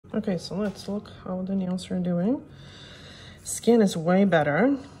Okay, so let's look how the nails are doing. Skin is way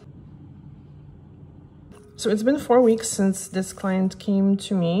better. So it's been 4 weeks since this client came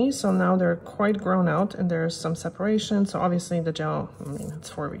to me. So now they're quite grown out and there's some separation. So obviously the gel, I mean, it's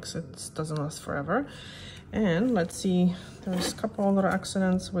 4 weeks. It doesn't last forever. And let's see, there's a couple little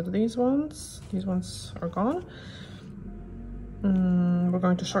accidents with these ones. These ones are gone. We're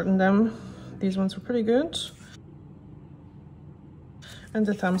going to shorten them. These ones were pretty good. And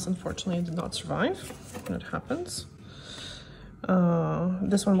the thumbs, unfortunately, did not survive. It happens.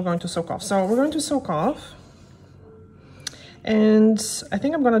 This one we're going to soak off. So we're going to soak off. And I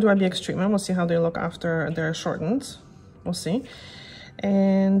think I'm going to do IBX treatment. We'll see how they look after they're shortened. We'll see.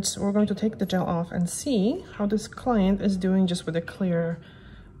 And we're going to take the gel off and see how this client is doing just with a clear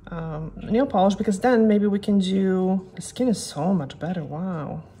nail polish, because then maybe we can do, the skin is so much better.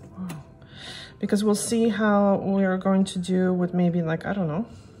 Wow. Because we'll see how we're going to do with maybe like, I don't know,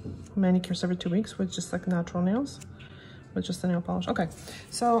 manicures every 2 weeks with just like natural nails, with just the nail polish. Okay,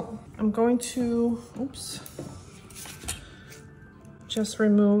 so I'm going to, just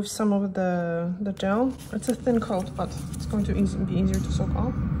remove some of the gel. It's a thin coat, but it's going to be easier to soak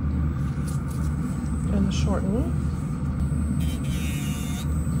off and shorten.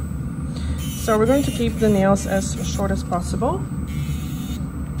 So we're going to keep the nails as short as possible,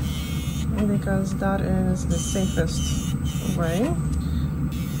 because that is the safest way.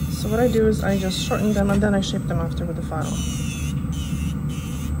 So what I do is I just shorten them and then I shape them after with the file.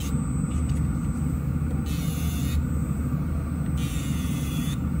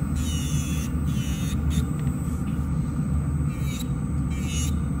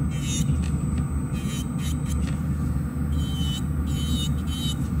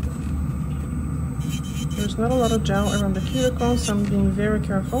 There's not a lot of gel around the cuticle, so I'm being very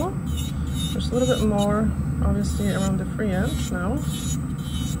careful. There's a little bit more, obviously, around the free edge now.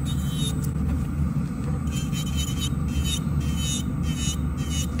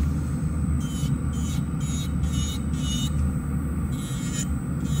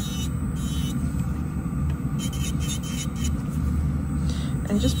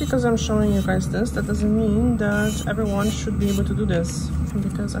 And just because I'm showing you guys this, that doesn't mean that everyone should be able to do this,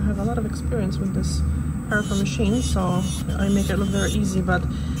 because I have a lot of experience with this hair from machine, so I make it look very easy. But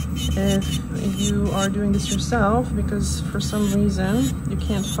if you are doing this yourself, because for some reason you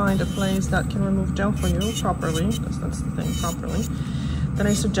can't find a place that can remove gel for you properly, because that's the thing, properly, then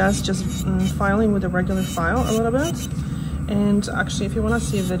I suggest just filing with a regular file a little bit. And actually, if you want to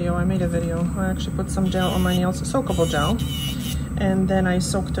see a video, I made a video. I actually put some gel on my nails, soakable gel, and then I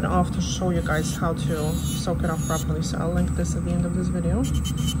soaked it off to show you guys how to soak it off properly. So I'll link this at the end of this video if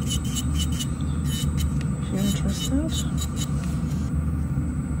you're interested.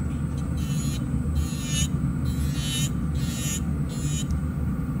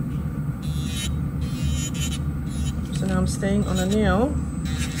 So now I'm staying on the nail.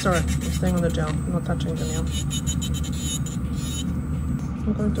 Sorry, I'm staying on the gel. I'm not touching the nail.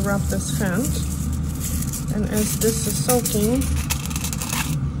 I'm going to wrap this hand. And as this is soaking,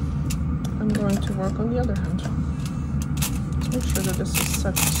 I'm going to work on the other hand. Let's make sure that this is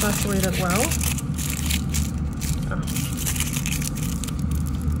saturated well.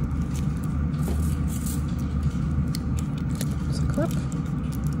 There's a clip.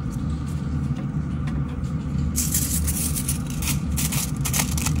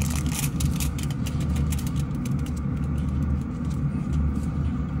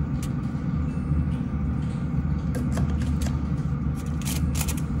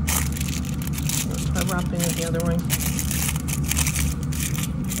 Wrapping it the other way.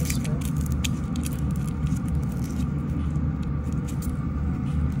 This way.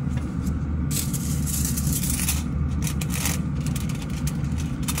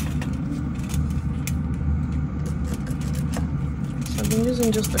 So I've been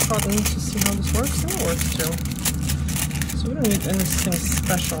using just the cotton to see how this works, and it works too. So we don't need anything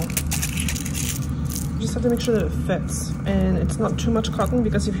special. You just have to make sure that it fits, and it's not too much cotton,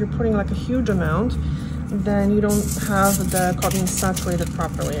 because if you're putting like a huge amount, then you don't have the cotton saturated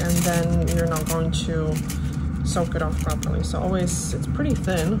properly, and then you're not going to soak it off properly. So always, it's pretty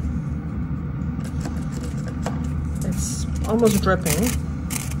thin. It's almost dripping.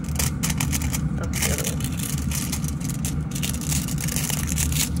 Oh, the other way.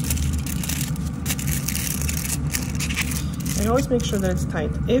 And always make sure that it's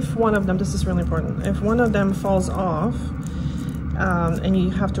tight. If one of them, this is really important, if one of them falls off, and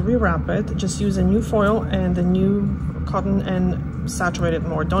you have to rewrap it, just use a new foil and the new cotton and saturate it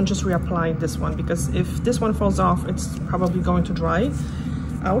more. Don't just reapply this one, because if this one falls off, it's probably going to dry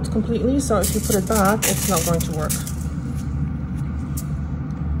out completely. So if you put it back, it's not going to work.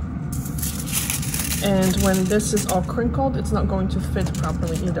 And when this is all crinkled, it's not going to fit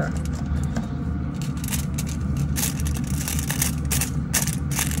properly either.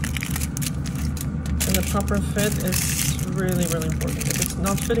 And the proper fit is really, really important. If it's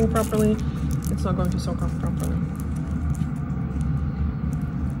not fitting properly, it's not going to soak off properly.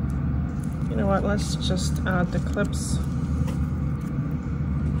 You know what, let's just add the clips.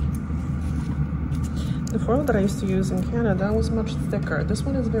 The foil that I used to use in Canada was much thicker. This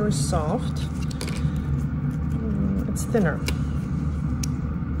one is very soft. It's thinner.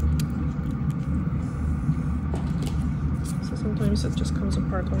 So sometimes it just comes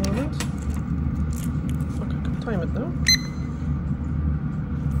apart a little bit. Okay, I can time it now.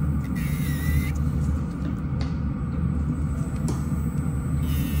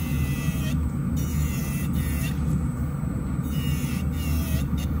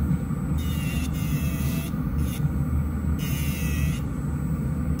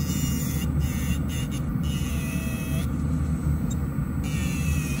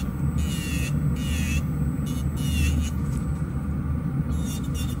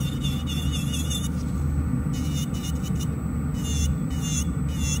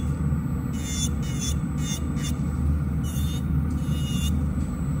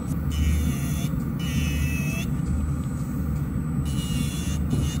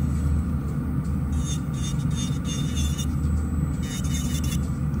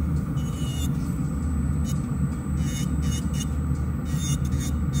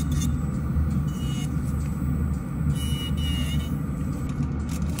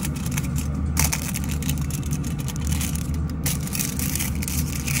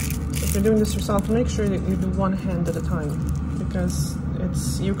 If you're doing this yourself, make sure that you do one hand at a time, because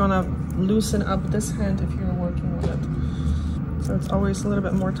you're gonna loosen up this hand if you're working with it. So it's always a little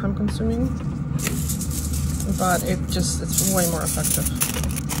bit more time consuming, but it's way more effective.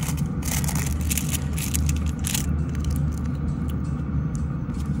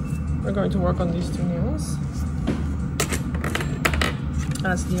 We're going to work on these two nails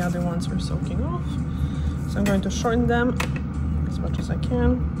as the other ones are soaking off. So I'm going to shorten them as much as I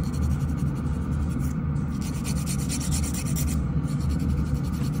can.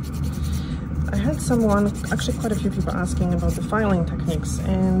 I had someone, actually quite a few people, asking about the filing techniques,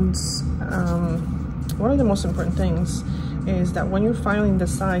 and one of the most important things is that when you're filing the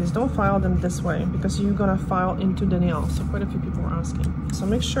sides, don't file them this way, because you're gonna file into the nail. So quite a few people were asking. So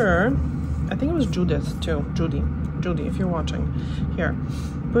make sure, I think it was Judith too, Judy, if you're watching here,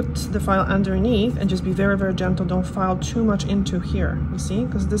 put the file underneath and just be very, very gentle. Don't file too much into here, you see,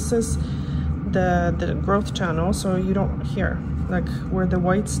 because this is the growth channel, so you don't here, like where the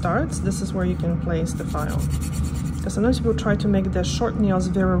white starts, this is where you can place the file. Because sometimes people try to make the short nails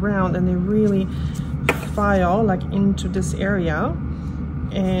very round and they really file like into this area,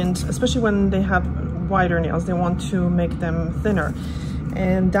 and especially when they have wider nails, they want to make them thinner,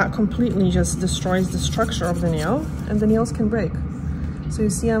 and that completely just destroys the structure of the nail, and the nails can break. So you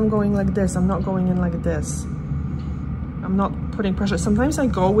see I'm going like this, I'm not going in like this. I'm not putting pressure. Sometimes I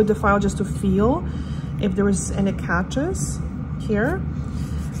go with the file just to feel if there is any catches here,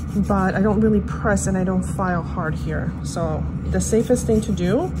 but I don't really press and I don't file hard here. So the safest thing to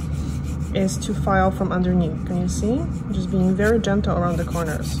do is to file from underneath. Can you see? Just being very gentle around the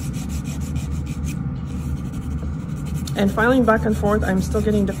corners. And filing back and forth, I'm still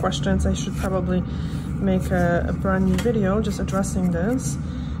getting the questions. I should probably make a brand new video just addressing this.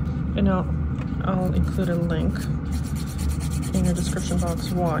 And I'll include a link in the description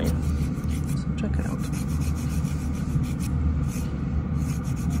box why. So check it out.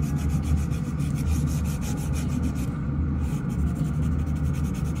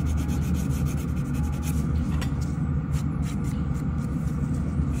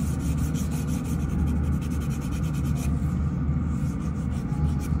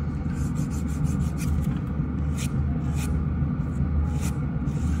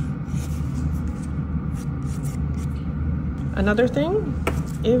 Another thing,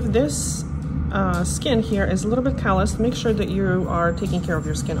 if this skin here is a little bit calloused, make sure that you are taking care of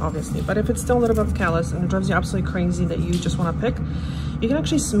your skin, obviously. But if it's still a little bit callous and it drives you absolutely crazy that you just want to pick, you can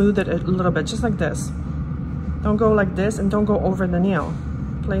actually smooth it a little bit, just like this. Don't go like this, and don't go over the nail.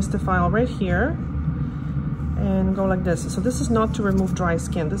 Place the file right here and go like this. So this is not to remove dry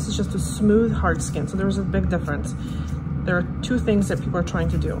skin. This is just to smooth hard skin. So there's a big difference. There are two things that people are trying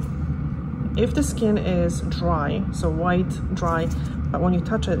to do. If the skin is dry, so white, dry, but when you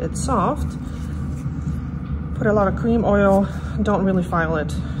touch it, it's soft, put a lot of cream oil, don't really file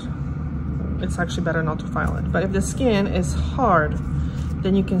it. It's actually better not to file it. But if the skin is hard,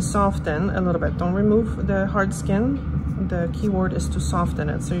 then you can soften a little bit. Don't remove the hard skin the key word is to soften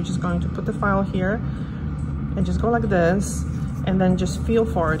it. So you're just going to put the file here and just go like this, and then just feel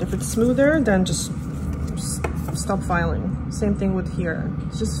for it. If it's smoother, then just stop filing. Same thing with here.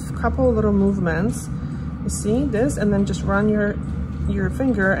 It's just a couple little movements. You see this, and then just run your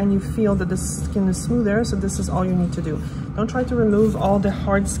finger and you feel that the skin is smoother. So this is all you need to do. Don't try to remove all the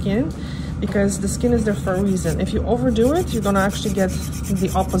hard skin, because the skin is there for a reason. If you overdo it, you're gonna actually get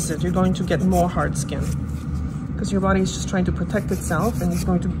the opposite. You're going to get more hard skin, because your body is just trying to protect itself and it's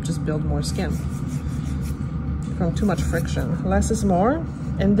going to just build more skin from too much friction. Less is more.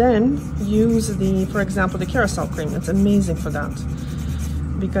 And then use the, for example, the carousel cream. It's amazing for that,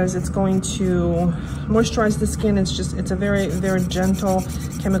 because it's going to moisturize the skin. It's a very, very gentle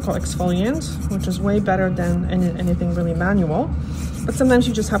chemical exfoliant, which is way better than anything really manual. But sometimes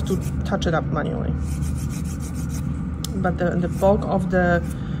you just have to touch it up manually. But the bulk of the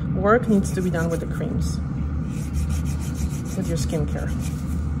work needs to be done with the creams, with your skincare.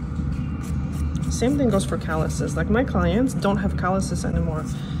 Same thing goes for calluses. Like, my clients don't have calluses anymore,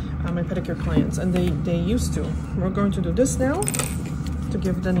 my pedicure clients, and they used to. We're going to do this now to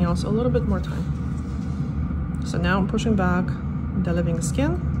give the nails a little bit more time. So now I'm pushing back the living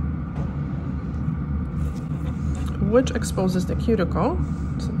skin, which exposes the cuticle.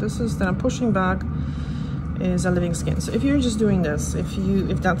 So this is that I'm pushing back is a living skin. So if you're just doing this, if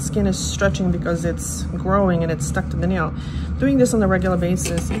that skin is stretching because it's growing and it's stuck to the nail, doing this on a regular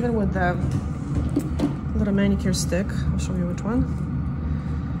basis, even with the little manicure stick, I'll show you which one,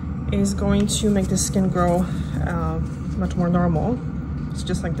 is going to make the skin grow much more normal. It's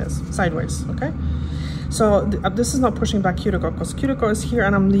just like this, sideways, okay? So this is not pushing back cuticle, because cuticle is here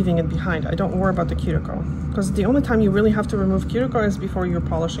and I'm leaving it behind. I don't worry about the cuticle, because the only time you really have to remove cuticle is before you're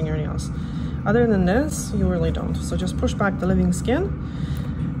polishing your nails. Other than this, you really don't. So just push back the living skin.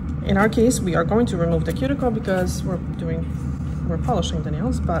 In our case, we are going to remove the cuticle because we're polishing the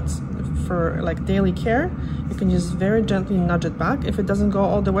nails, but for like daily care, you can just very gently nudge it back. If it doesn't go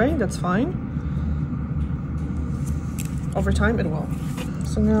all the way, that's fine. Over time, it will.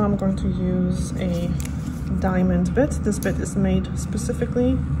 So now I'm going to use a diamond bit. This bit is made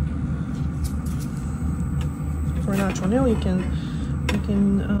specifically for a natural nail. You can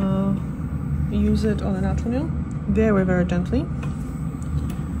use it on a natural nail very, very gently.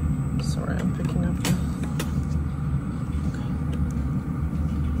 Sorry, I'm picking up the...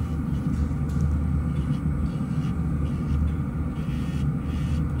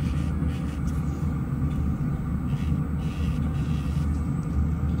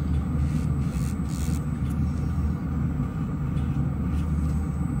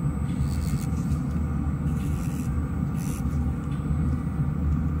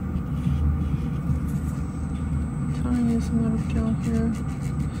 Some of gel here.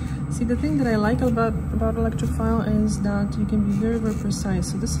 See, the thing that I like about electrophile is that you can be very, very precise.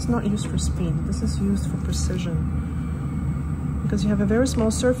 So this is not used for speed. This is used for precision, because you have a very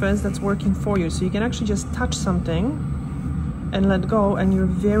small surface that's working for you. So you can actually just touch something and let go, and you're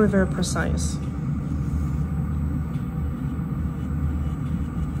very, very precise.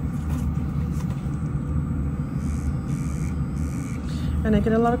 And I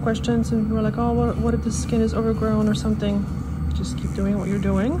get a lot of questions, and people are like, oh, what if the skin is overgrown or something? Just keep doing what you're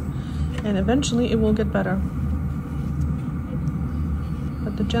doing, and eventually it will get better.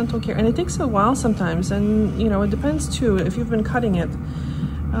 But the gentle care, and it takes a while sometimes, and you know, it depends too. If you've been cutting it,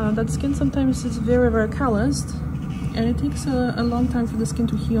 that skin sometimes is very, very calloused, and it takes a long time for the skin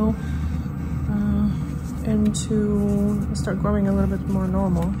to heal and to start growing a little bit more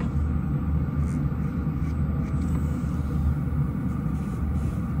normal.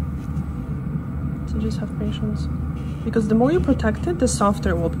 So just have patience, because the more you protect it, the softer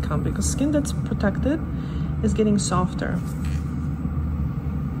it will become, because skin that's protected is getting softer.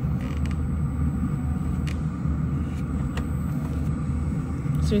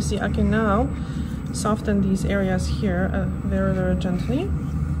 So you see, I can now soften these areas here very, very gently,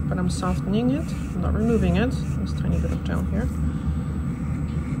 but I'm softening it, I'm not removing it. There's a tiny bit of gel here.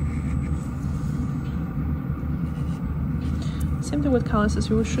 Same thing with calluses.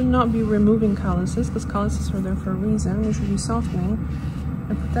 You should not be removing calluses, because calluses are there for a reason. You should be softening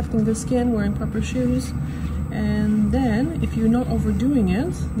and protecting the skin, wearing proper shoes. And then, if you're not overdoing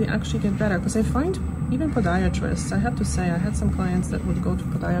it, they actually get better. Because I find even podiatrists, I have to say, I had some clients that would go to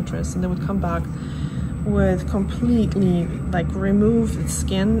podiatrists and they would come back with completely like removed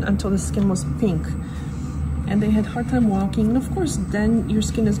skin until the skin was pink. And they had a hard time walking. And of course, then your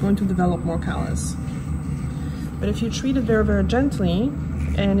skin is going to develop more callus. But if you treat it very, very gently,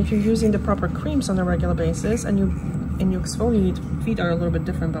 and if you're using the proper creams on a regular basis, and you exfoliate, feet are a little bit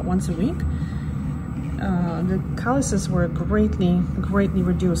different, but once a week, the calluses were greatly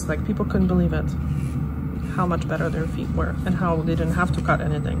reduced. Like, people couldn't believe it, how much better their feet were and how they didn't have to cut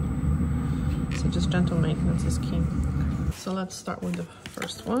anything. So just gentle maintenance is key. So let's start with the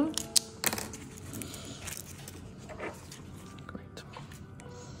first one. Great.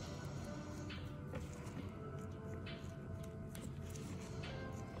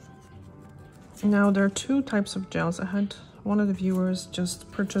 Now there are two types of gels. I had one of the viewers just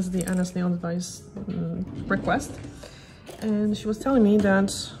purchased the Anna's Nail Advice request, and she was telling me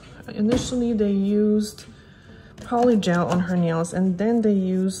that initially they used poly gel on her nails, and then they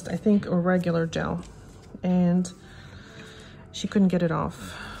used, I think, a regular gel, and she couldn't get it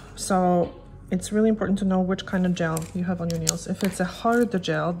off. So it's really important to know which kind of gel you have on your nails. If it's a hard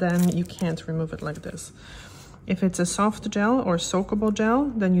gel, then you can't remove it like this. If it's a soft gel or soakable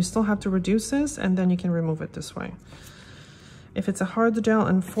gel, then you still have to reduce this, and then you can remove it this way. If it's a hard gel,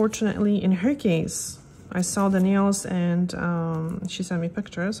 unfortunately, in her case, I saw the nails, and she sent me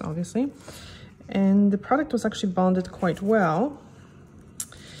pictures, obviously, and the product was actually bonded quite well.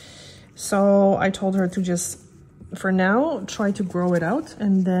 So I told her to just, for now, try to grow it out,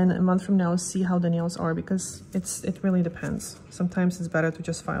 and then a month from now, see how the nails are, because it really depends. Sometimes it's better to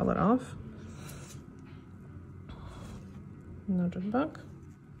just file it off. Nudge it back.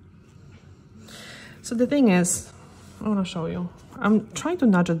 So the thing is, I want to show you. I'm trying to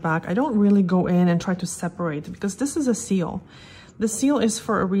nudge it back. I don't really go in and try to separate it, because this is a seal. The seal is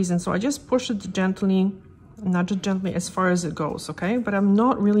for a reason. So I just push it gently, nudge it gently as far as it goes, okay? But I'm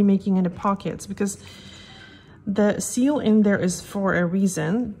not really making any pockets, because the seal in there is for a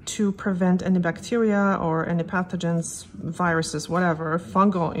reason, to prevent any bacteria or any pathogens, viruses, whatever,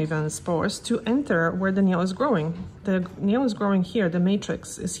 fungal even, spores, to enter where the nail is growing. The nail is growing here, the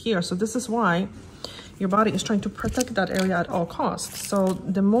matrix is here. So this is why your body is trying to protect that area at all costs. So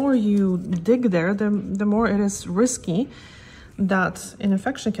the more you dig there, the more it is risky that an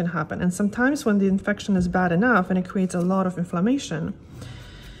infection can happen. And sometimes when the infection is bad enough and it creates a lot of inflammation,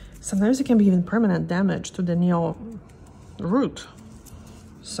 sometimes it can be even permanent damage to the nail root.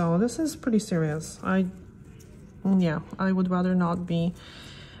 So this is pretty serious. I would rather not be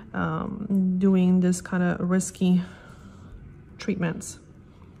doing this kind of risky treatments.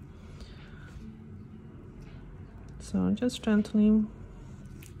 So just gently.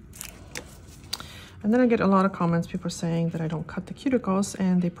 And then I get a lot of comments, people saying that I don't cut the cuticles,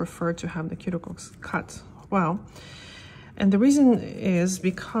 and they prefer to have the cuticles cut. Well, and the reason is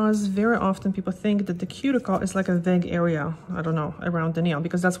because very often people think that the cuticle is like a vague area, I don't know, around the nail,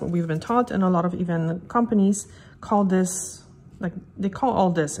 because that's what we've been taught. And a lot of even companies call this, like, they call all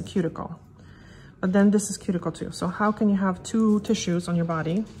this a cuticle. But then this is cuticle too. So how can you have two tissues on your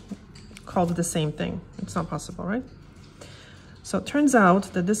body called the same thing? It's not possible, right? So it turns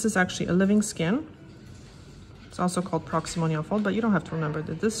out that this is actually a living skin. It's also called proximal nail fold, but you don't have to remember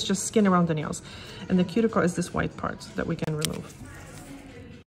that this is just skin around the nails. And the cuticle is this white part that we can remove.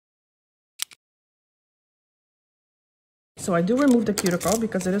 So I do remove the cuticle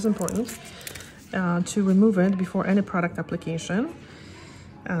because it is important to remove it before any product application.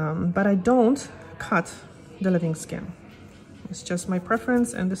 But I don't cut the living skin. It's just my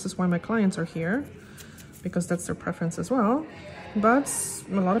preference, and this is why my clients are here, because that's their preference as well. But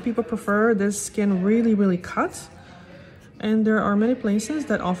a lot of people prefer this skin really cut, and there are many places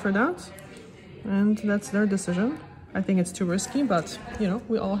that offer that, and that's their decision. I think it's too risky, but you know,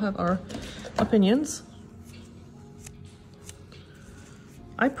 we all have our opinions.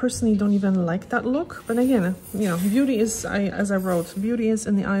 I personally don't even like that look, but again, you know, beauty is, as I wrote, beauty is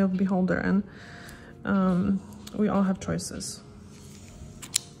in the eye of the beholder, and we all have choices.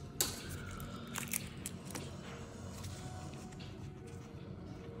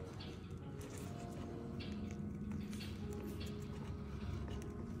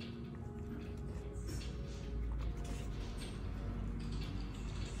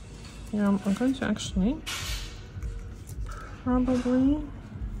 Yeah, I'm going to actually probably,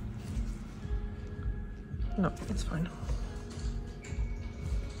 no, it's fine.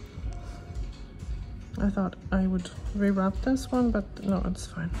 I thought I would rewrap this one, but no, it's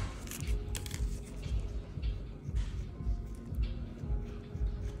fine.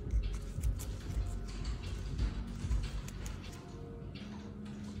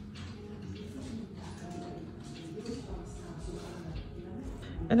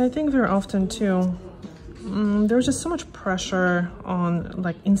 And I think very often too, there's just so much pressure on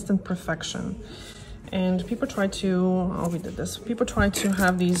like instant perfection. And people try to, oh, we did this. People try to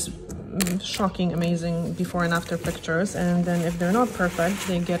have these shocking, amazing before and after pictures. And then if they're not perfect,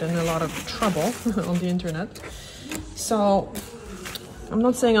 they get in a lot of trouble on the internet. So I'm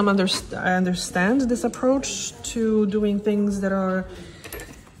not saying I understand this approach to doing things that are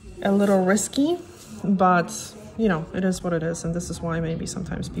a little risky, but you know, it is what it is, and this is why maybe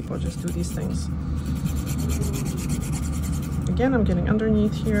sometimes people just do these things. Again, I'm getting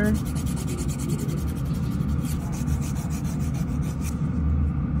underneath here.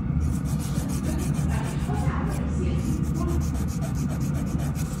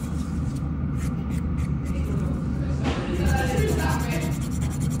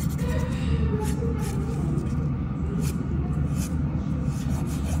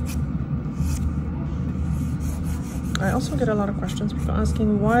 I also get a lot of questions, people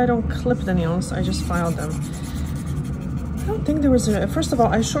asking why I don't clip the nails, I just file them. I don't think there was a... First of all,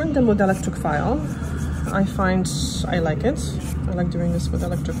 I shortened them with electric file. I find I like it. I like doing this with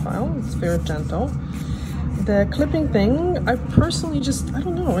electric file. It's very gentle. The clipping thing, I personally just, I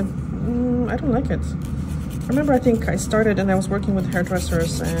don't know, I don't like it. I remember, I think I started and I was working with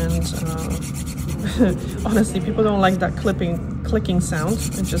hairdressers, and honestly, people don't like that clicking sound.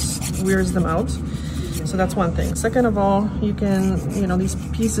 It just weirds them out. So that's one thing. Second of all, you can, you know, these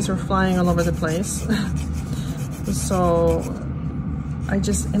pieces are flying all over the place. So I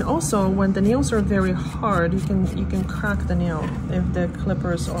just, and also when the nails are very hard, you can crack the nail if the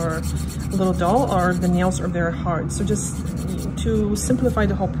clippers are a little dull or the nails are very hard. So just to simplify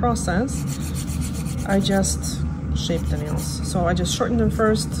the whole process, I just shape the nails. So I just shorten them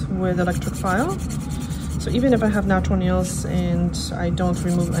first with electric file. So even if I have natural nails and I don't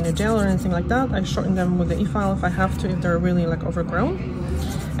remove any gel or anything like that, I shorten them with the e-file if I have to, if they're really like overgrown,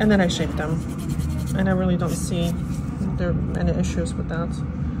 and then I shape them. And I really don't see there are any issues with that.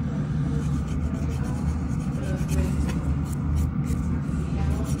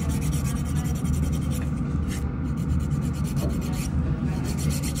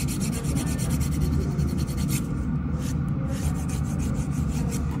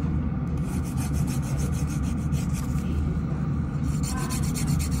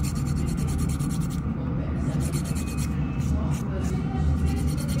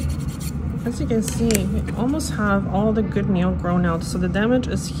 As you can see, we almost have all the good nail grown out. So the damage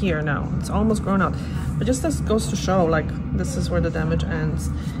is here now. It's almost grown out. But just this goes to show, like, this is where the damage ends.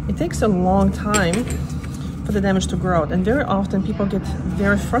 It takes a long time for the damage to grow out. And very often people get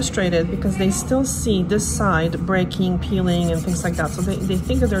very frustrated because they still see this side breaking, peeling, and things like that. So they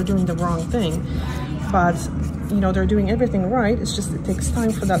think that they're doing the wrong thing. But, you know, they're doing everything right. It's just, it takes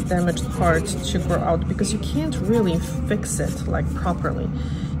time for that damaged part to grow out because you can't really fix it, like, properly.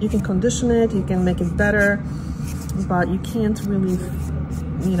 You can condition it, you can make it better, but you can't really,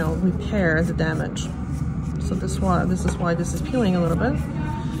 you know, repair the damage. So this is why this is peeling a little bit,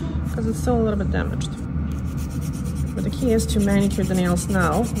 because it's still a little bit damaged. But the key is to manicure the nails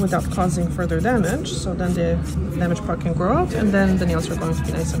now without causing further damage, so then the damaged part can grow out, and then the nails are going to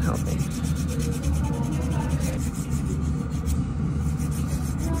be nice and healthy.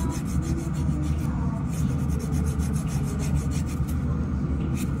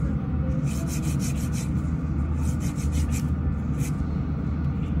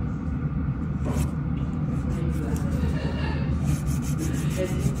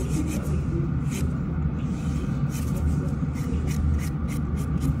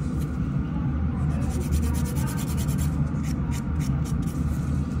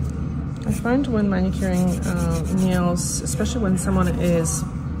 I find when manicuring nails, especially when someone is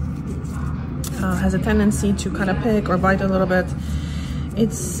has a tendency to kind of pick or bite a little bit,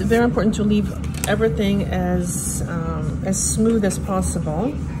 it's very important to leave everything as smooth as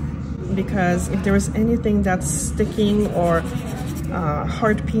possible, because if there is anything that's sticking or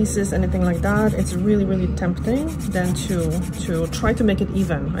hard pieces, anything like that, it's really, really tempting then to try to make it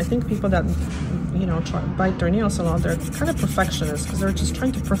even. I think people that, you know, bite their nails a lot, they're kind of perfectionists because they're just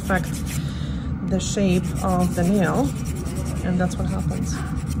trying to perfect the shape of the nail, and that's what happens.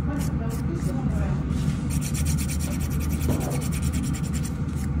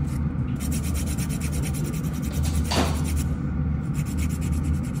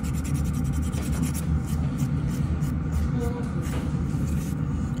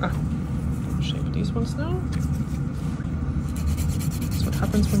 Shape these ones now. That's what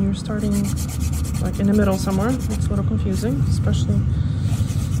happens when you're starting like in the middle somewhere. It's a little confusing, especially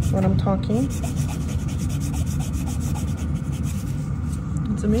when I'm talking.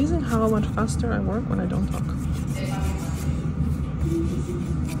 It's amazing how much faster I work when I don't talk.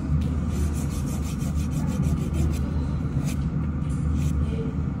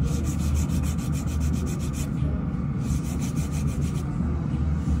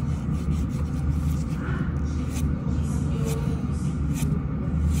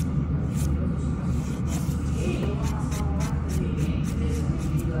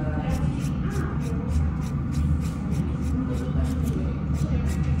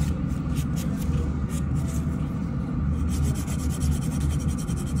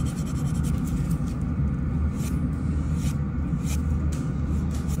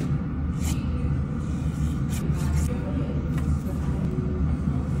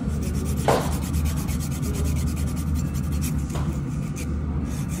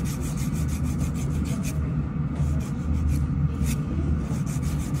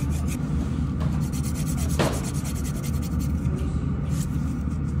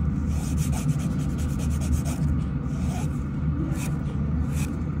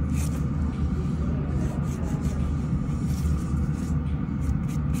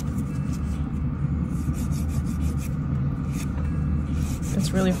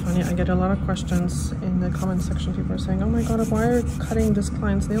 really funny. I get a lot of questions in the comment section. People are saying, oh my god, why are you cutting this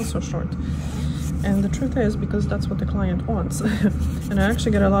client's nails so short? And the truth is, because that's what the client wants. And I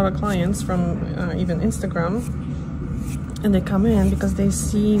actually get a lot of clients from even Instagram, and they come in because they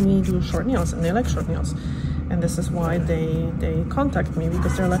see me do short nails and they like short nails. And this is why they contact me,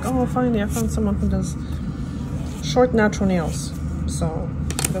 because they're like, oh, finally I found someone who does short natural nails. So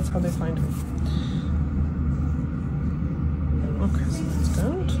that's how they find me. Okay, so that's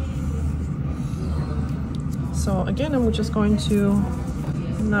good. So again, I'm just going to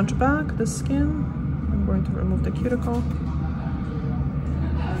nudge back the skin. I'm going to remove the cuticle.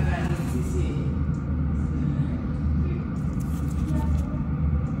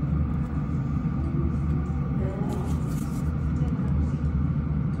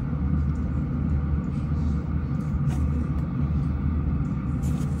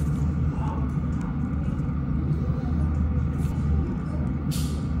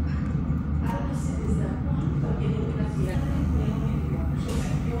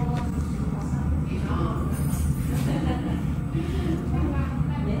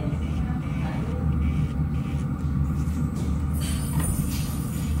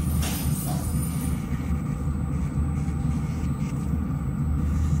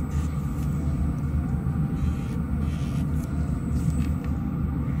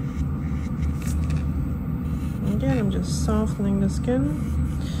 Again, I'm just softening the skin.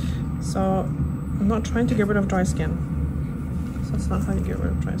 So I'm not trying to get rid of dry skin. So that's not how you get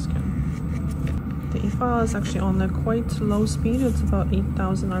rid of dry skin. The e-file is actually on a quite low speed. It's about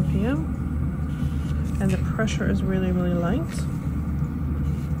 8,000 RPM. And the pressure is really, really light.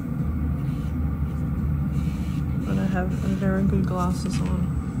 And I have very good glasses on.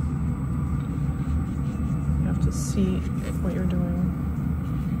 You have to see what you're doing.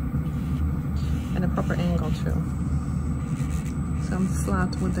 And a proper angle too. So I'm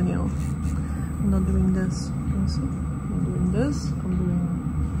flat with the nail. I'm not doing this. You see? I'm doing this. I'm doing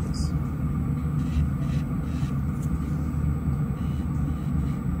this.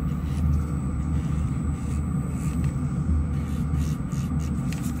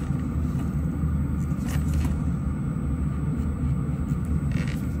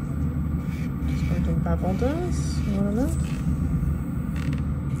 Just going to bevel this a little bit.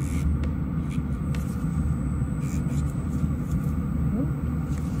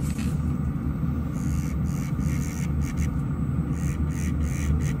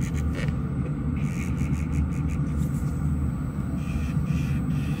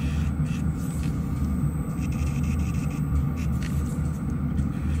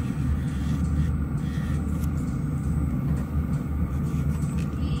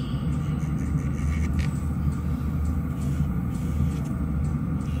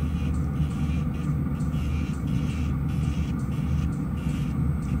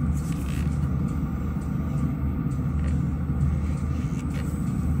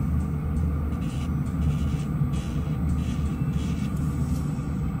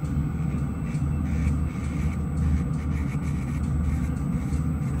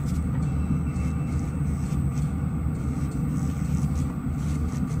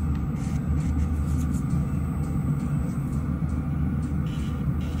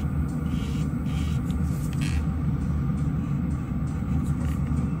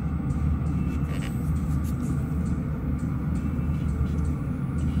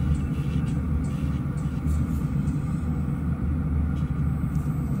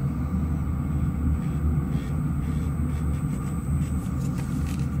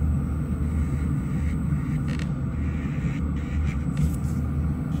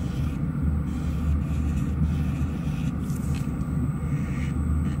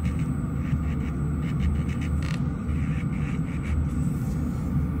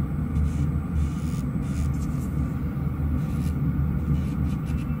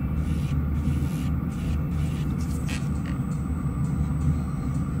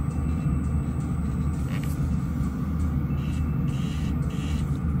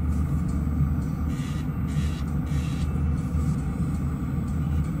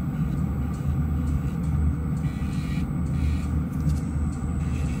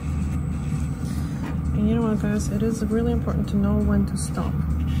 Guys, it is really important to know when to stop,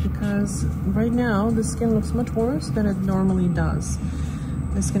 because right now the skin looks much worse than it normally does,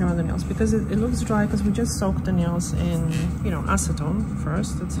 the skin around the nails, because it looks dry because we just soaked the nails in, you know, acetone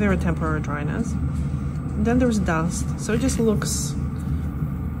first. It's very temporary dryness, and then there's dust, so it just looks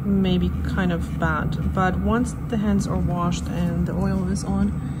maybe kind of bad. But once the hands are washed and the oil is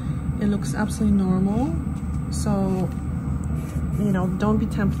on, it looks absolutely normal. So, you know, don't be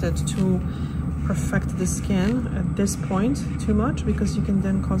tempted to perfect the skin at this point too much, because you can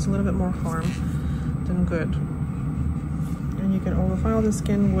then cause a little bit more harm than good. And you can overfile the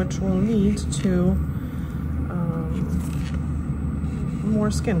skin, which will lead to more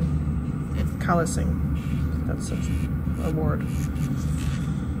skin callousing. That's a word.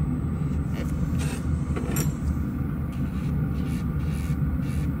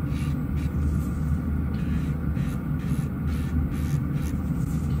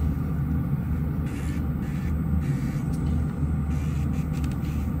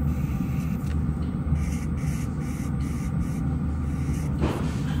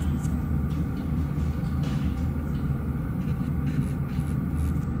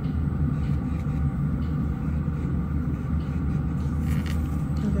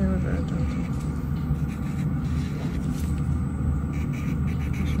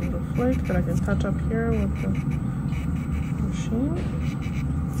 That I can touch up here with the machine.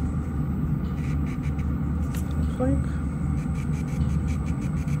 Flake.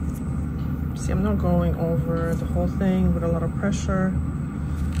 See, I'm not going over the whole thing with a lot of pressure,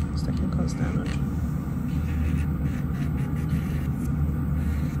 because that can cause damage.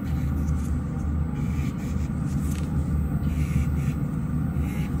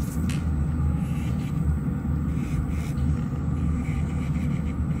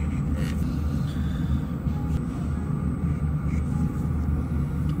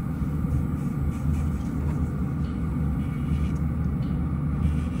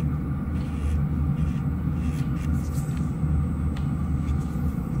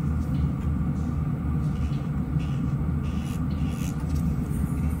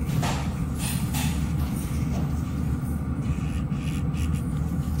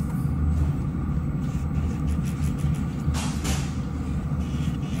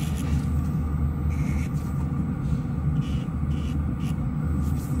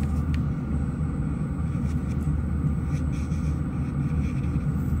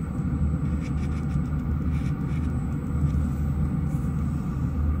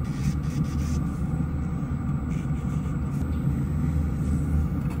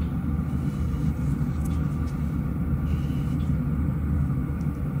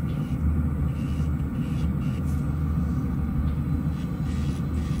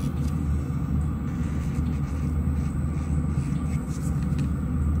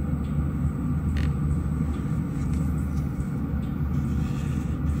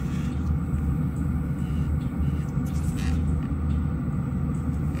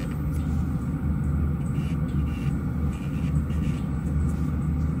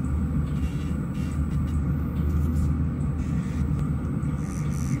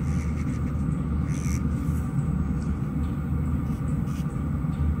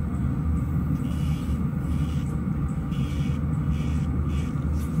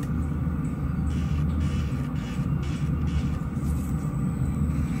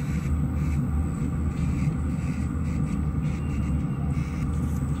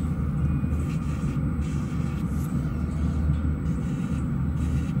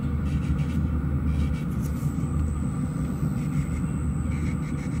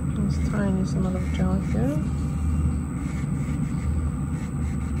 Tiny amount of gel here.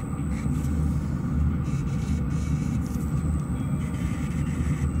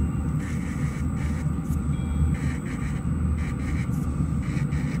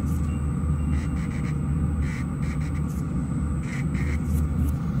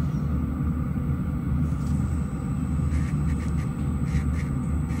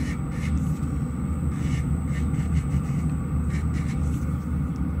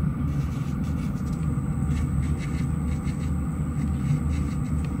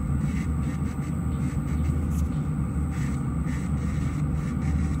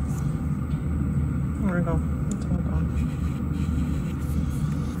 There we go. It's all gone.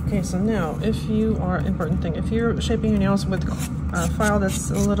 Okay, so now if you are, important thing, if you're shaping your nails with a file that's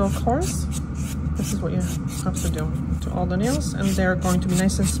a little coarse, this is what you have to do to all the nails, and they're going to be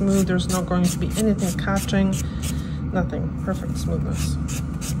nice and smooth. There's not going to be anything catching, nothing. Perfect smoothness.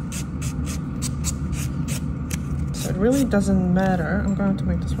 So it really doesn't matter. I'm going to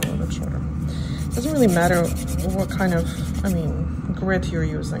make this one a little bit shorter. It doesn't really matter what kind of, grit you're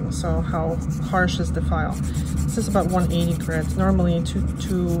using, so how harsh is the file. This is about 180 grit. Normally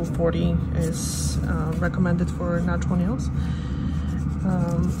 240 is recommended for natural nails,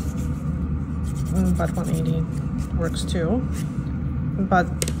 but 180 works too. But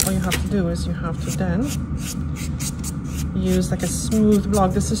all you have to do is you have to then use like a smooth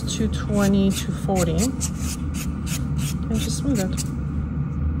block. This is 220, 240, and just smooth it.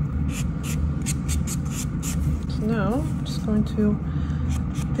 So now I'm just going to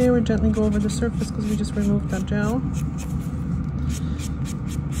very gently go over the surface because we just removed that gel.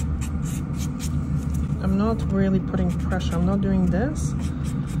 I'm not really putting pressure. I'm not doing this.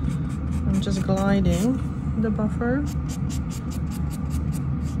 I'm just gliding the buffer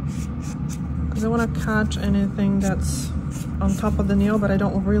because I want to catch anything that's on top of the nail, but I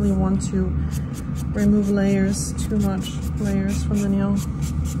don't really want to remove layers, too much layers from the nail.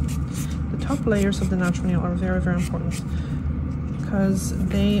 The top layers of the natural nail are very, very important because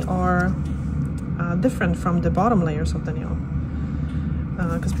they are different from the bottom layers of the nail.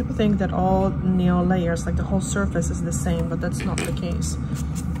 Because people think that all nail layers, like the whole surface, is the same, but that's not the case.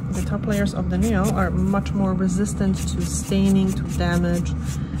 The top layers of the nail are much more resistant to staining, to damage,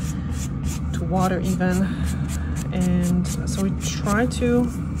 to water even. And so we try to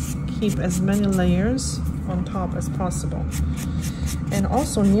keep as many layers on top as possible. And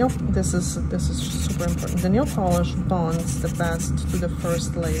also this is super important. The nail polish bonds the best to the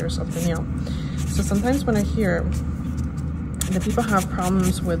first layers of the nail. So sometimes when I hear that people have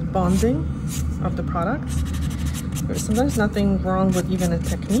problems with bonding of the product, there's sometimes nothing wrong with even a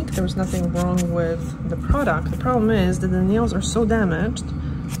technique. There's nothing wrong with the product. The problem is that the nails are so damaged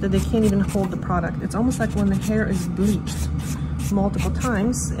that they can't even hold the product. It's almost like when the hair is bleached multiple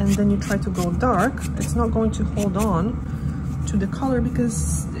times and then you try to go dark, it's not going to hold on to the color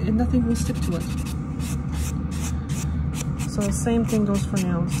because nothing will stick to it. So same thing goes for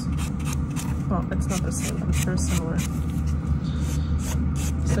nails. Well, it's not the same, but it's very similar.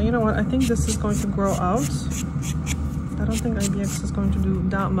 So you know what, I think this is going to grow out. I don't think IBX is going to do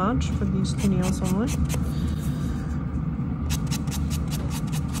that much for these two nails only.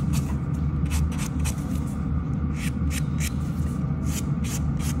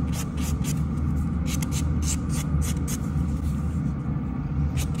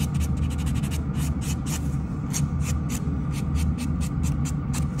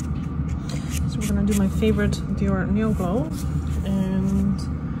 So we're gonna do my favorite Dior Nail Glow, and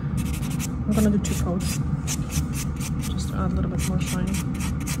I'm gonna do 2 coats. Add a little bit more shine.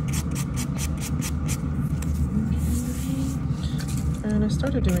 And I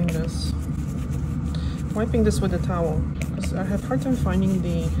started doing this, wiping this with a towel, because I have a hard time finding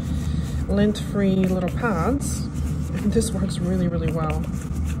the lint-free little pads, and this works really, really well.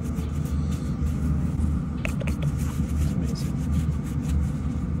 It's amazing.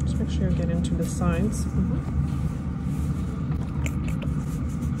 Just make sure you get into the sides.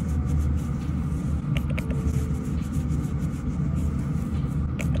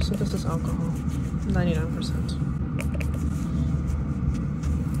 So this is alcohol, 99%.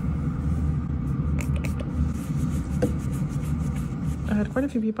 I had quite a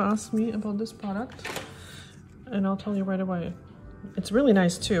few people ask me about this product, and I'll tell you right away. It's really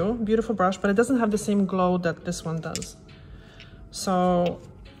nice too, beautiful brush, but it doesn't have the same glow that this one does. So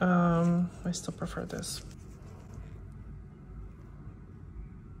I still prefer this.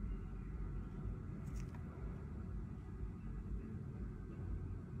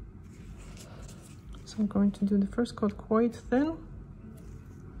 So I'm going to do the first coat quite thin.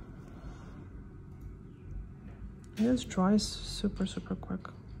 And this dries super, super quick.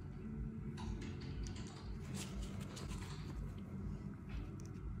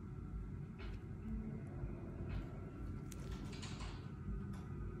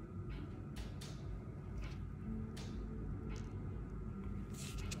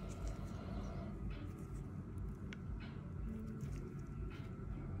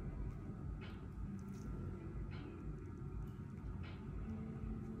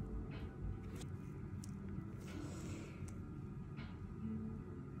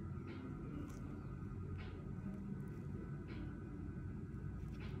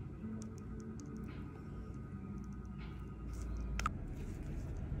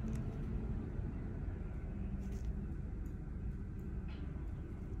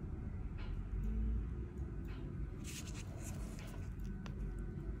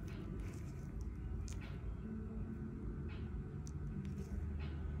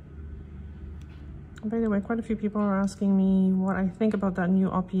 By the way, quite a few people are asking me what I think about that new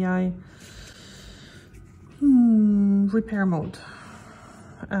OPI repair mode.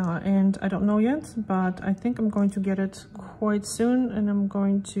 And I don't know yet, but I think I'm going to get it quite soon and I'm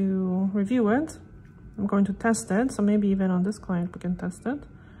going to review it. I'm going to test it, so maybe even on this client we can test it.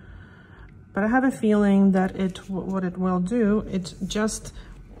 But I have a feeling that what it will do, it just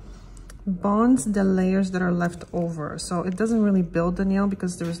bonds the layers that are left over. So it doesn't really build the nail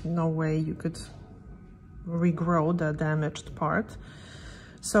because there is no way you could regrow the damaged part.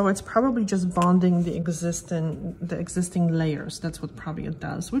 So it's probably just bonding the existing layers. That's what probably it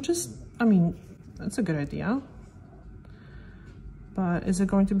does, which is, I mean, that's a good idea. But is it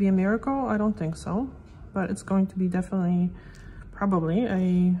going to be a miracle? I don't think so. But it's going to be definitely, probably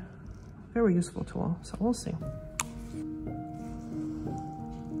a very useful tool. So we'll see.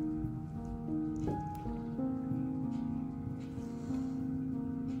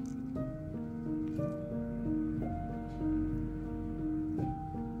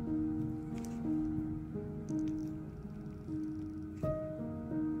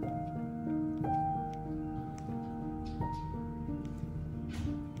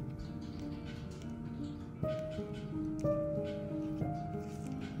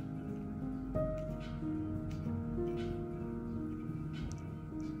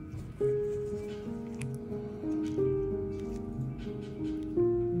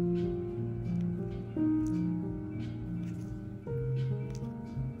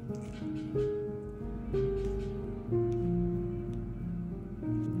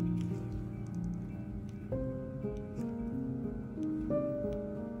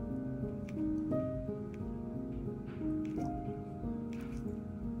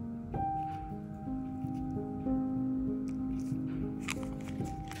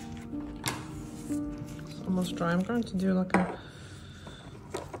 Almost dry. I'm going to do like a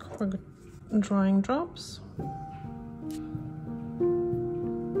quick drying drops.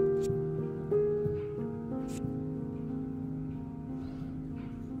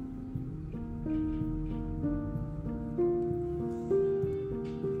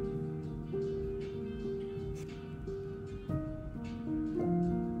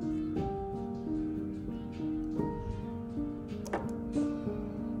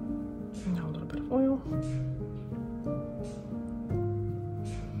 Now a little bit of oil.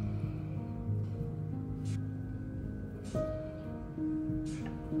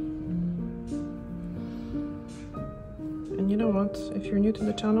 And you know what, if you're new to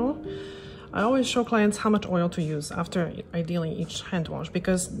the channel, I always show clients how much oil to use after ideally each hand wash,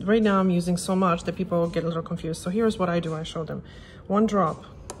 because right now I'm using so much that people get a little confused. So here's what I do. I show them 1 drop,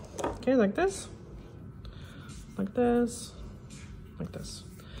 okay, like this, like this, like this.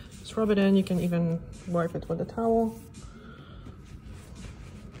 Just rub it in. You can even wipe it with a towel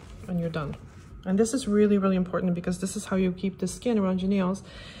and you're done. And this is really, really important because this is how you keep the skin around your nails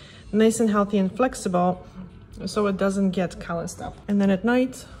nice and healthy and flexible, so it doesn't get calloused up. And then at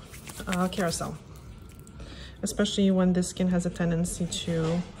night, carousel, especially when the skin has a tendency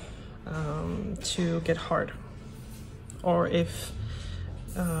to get hard, or if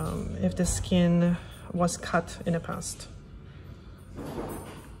the skin was cut in the past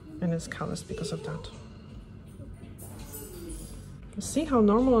and is calloused because of that. See how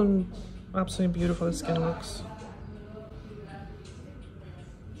normal and absolutely beautiful the skin looks.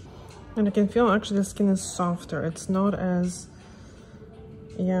 And I can feel actually the skin is softer. It's not as,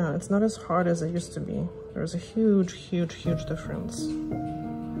 yeah, it's not as hard as it used to be. There's a huge, huge, huge difference.